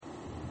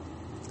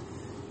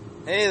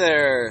Hey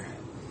there.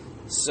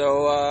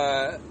 So,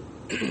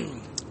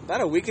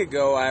 about a week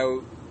ago, I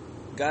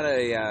got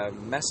a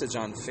message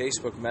on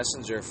Facebook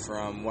Messenger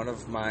from one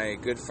of my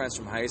good friends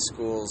from high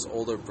school's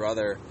older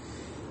brother,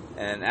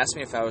 and asked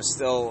me if I was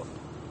still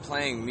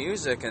playing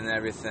music and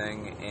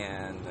everything.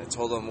 And I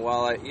told him,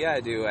 well, yeah, I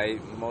do. I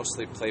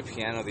mostly play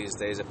piano these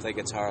days. I play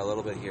guitar a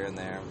little bit here and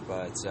there,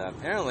 but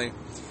apparently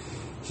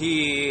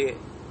he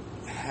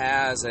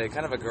has a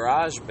kind of a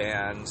garage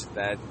band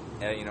that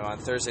on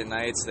Thursday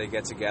nights they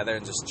get together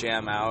and just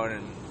jam out,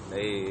 and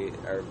they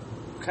are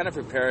kind of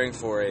preparing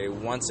for a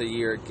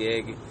once-a-year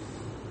gig,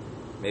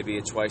 maybe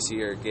a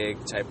twice-a-year gig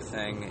type of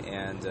thing,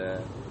 and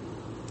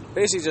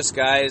basically just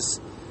guys,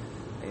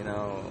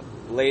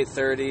 late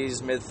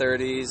 30s,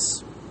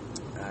 mid-30s,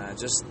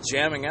 just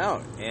jamming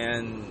out,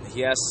 and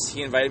he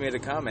invited me to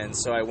come, and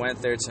so I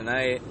went there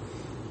tonight,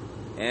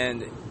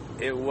 and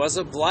it was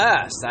a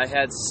blast. I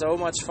had so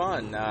much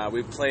fun.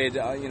 We played,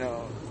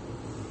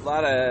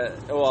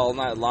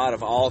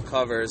 all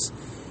covers,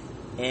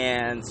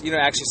 and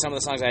actually some of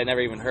the songs I had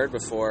never even heard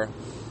before.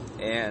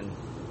 And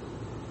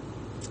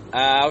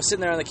I was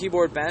sitting there on the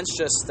keyboard bench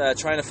just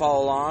trying to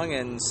follow along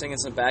and singing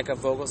some backup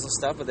vocals and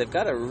stuff. But they've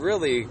got a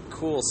really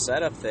cool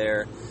setup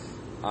there.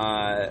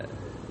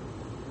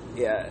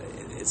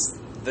 It's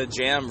the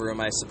jam room,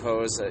 I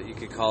suppose you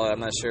could call it. I'm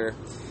not sure,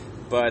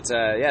 but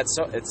it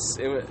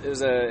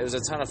was a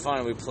ton of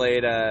fun. We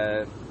played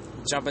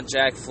Jumpin'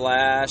 Jack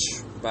Flash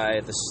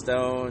by the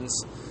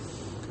Stones.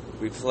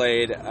 We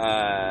played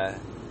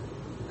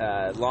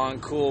Long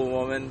Cool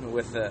Woman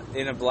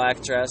in a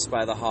Black Dress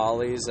by the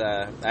Hollies.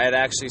 I had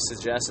actually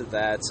suggested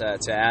that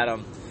to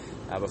Adam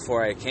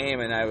before I came,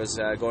 and I was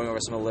going over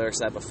some of the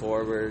lyrics of that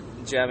before. We were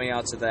jamming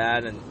out to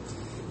that, and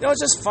it's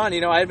just fun.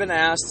 I had been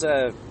asked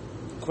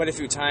quite a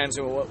few times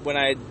when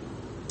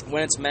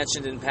it's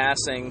mentioned in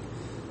passing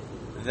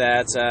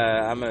that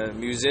I'm a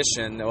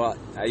musician. Well,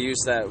 I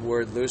use that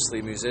word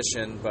loosely,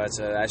 musician, but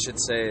I should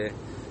say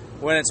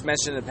when it's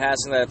mentioned in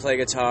passing that I play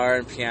guitar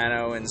and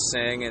piano and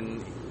sing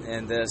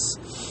and this,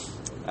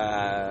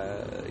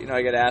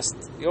 I get asked,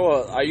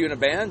 are you in a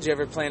band? Do you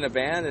ever play in a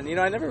band? And,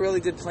 I never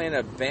really did play in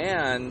a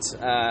band,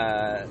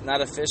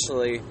 not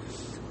officially,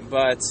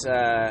 but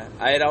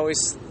I had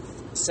always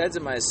said to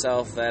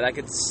myself that I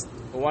could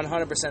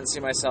 100% see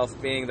myself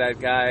being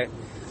that guy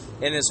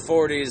in his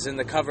 40s in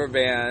the cover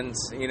band,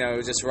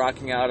 just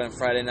rocking out on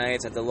Friday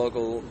nights at the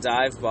local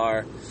dive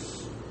bar.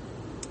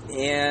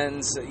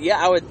 And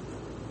yeah,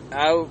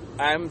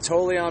 I'm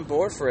totally on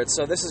board for it.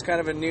 So this is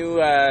kind of a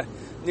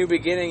new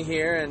beginning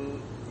here,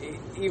 and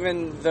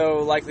even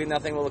though likely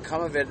nothing will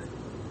come of it,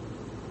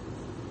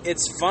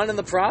 it's fun in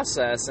the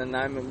process, and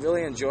I'm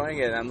really enjoying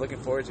it. I'm looking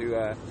forward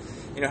to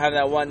having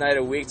that one night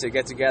a week to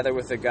get together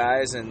with the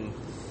guys and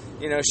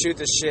shoot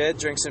the shit,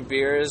 drink some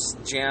beers,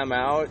 jam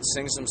out,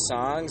 sing some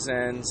songs,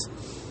 and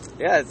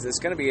yeah, it's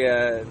going to be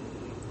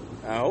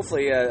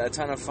hopefully a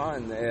ton of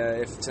fun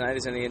if tonight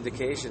is any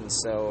indication.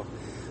 So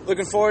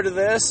looking forward to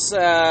this.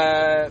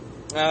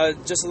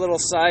 Just a little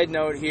side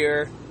note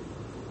here.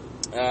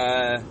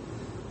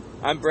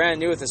 I'm brand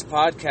new with this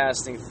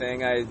podcasting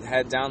thing. I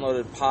had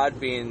downloaded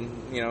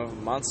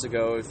Podbean, months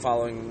ago,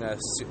 following a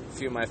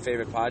few of my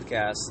favorite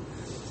podcasts.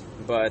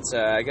 But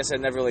I guess it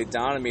never really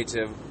dawned on me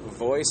to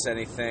voice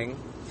anything,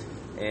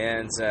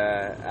 and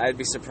I'd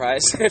be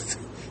surprised if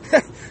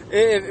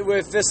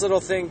this little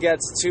thing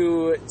gets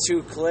two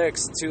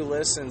clicks, 2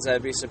 listens.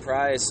 I'd be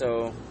surprised.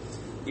 So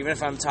even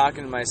if I'm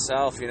talking to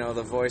myself,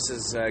 the voice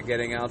is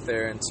getting out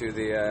there into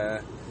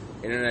the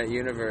internet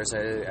universe,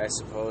 I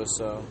suppose.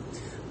 So,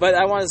 but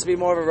I want this to be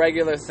more of a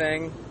regular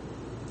thing.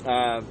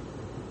 The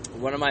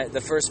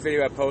first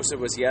video I posted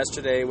was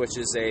yesterday, which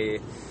is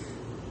a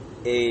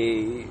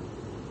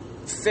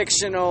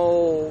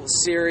fictional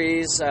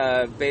series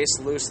based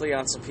loosely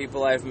on some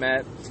people I've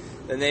met.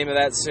 The name of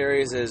that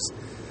series is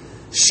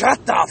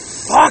Shut the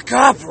Fuck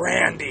Up,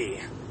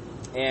 Randy!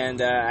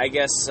 And I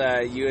guess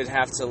you would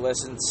have to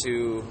listen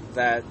to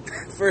that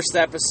first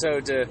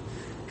episode to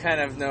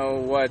kind of know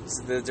what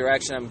the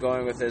direction I'm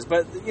going with is.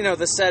 But,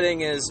 the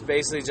setting is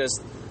basically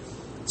just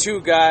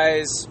 2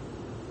 guys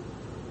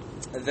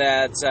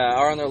that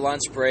are on their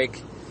lunch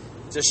break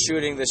just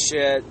shooting the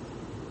shit.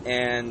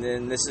 And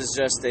then this is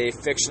just a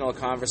fictional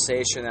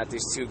conversation that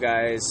these 2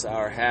 guys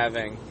are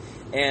having.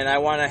 And I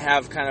want to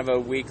have kind of a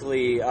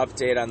weekly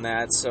update on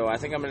that. So I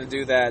think I'm going to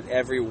do that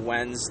every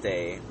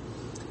Wednesday.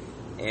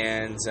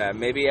 And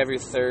maybe every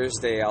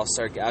Thursday I'll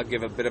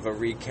give a bit of a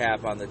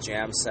recap on the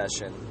jam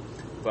session.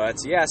 But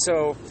yeah,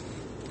 so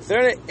if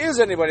there is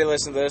anybody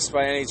listening to this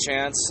by any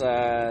chance,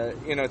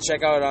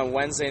 check out on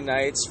Wednesday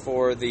nights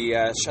for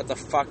the Shut the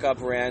Fuck Up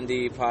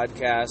Randy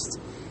podcast.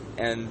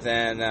 And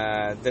then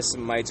this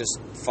might just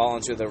fall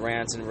into the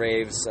Rants and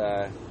Raves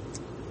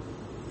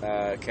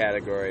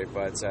category.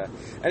 But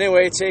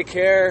anyway, take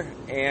care,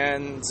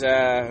 and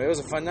it was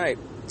a fun night.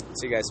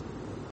 See you guys.